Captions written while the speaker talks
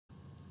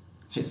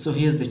So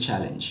here's the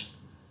challenge.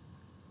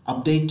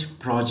 Update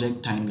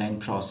project timeline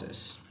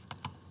process.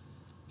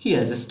 Here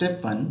as a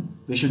step 1,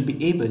 we should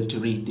be able to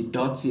read the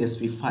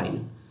 .csv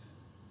file,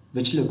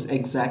 which looks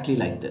exactly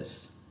like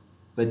this,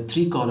 with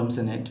 3 columns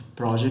in it: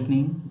 project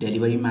name,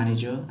 delivery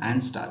manager,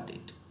 and start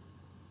date.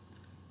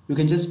 You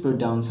can just put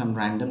down some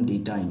random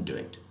data into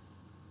it.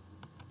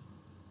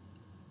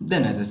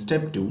 Then as a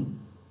step 2,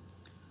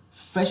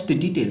 fetch the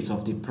details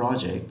of the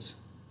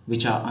projects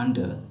which are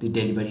under the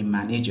delivery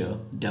manager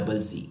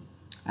 .z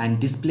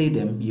and display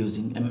them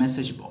using a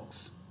message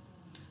box.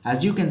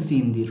 As you can see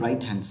in the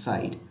right hand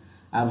side,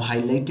 I've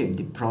highlighted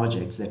the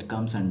projects that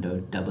comes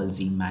under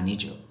 .z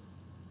manager.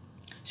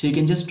 So you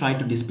can just try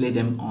to display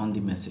them on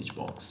the message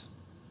box.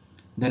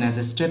 Then as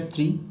a step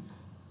 3,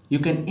 you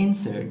can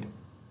insert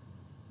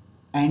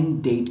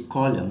end date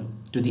column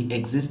to the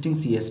existing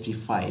CSV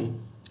file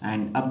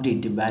and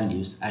update the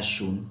values as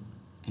shown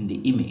in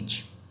the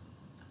image.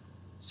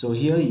 So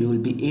here you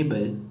will be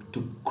able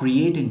to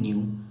create a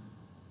new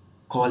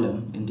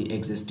column in the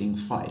existing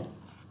file.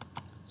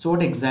 So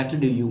what exactly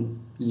do you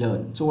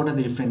learn? So what are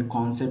the different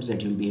concepts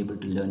that you'll be able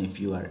to learn if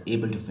you are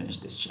able to finish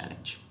this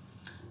challenge?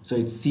 So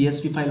it's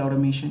CSV file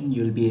automation.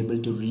 You'll be able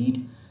to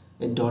read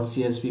a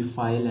 .csv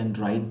file and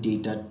write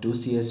data to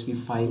CSV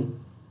file,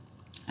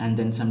 and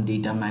then some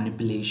data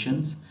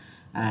manipulations,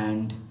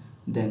 and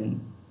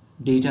then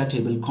data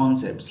table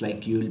concepts,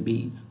 like you will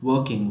be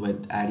working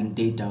with adding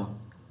data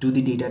to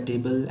the data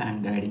table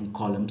and adding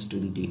columns to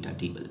the data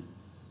table.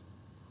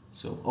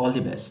 So all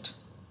the best.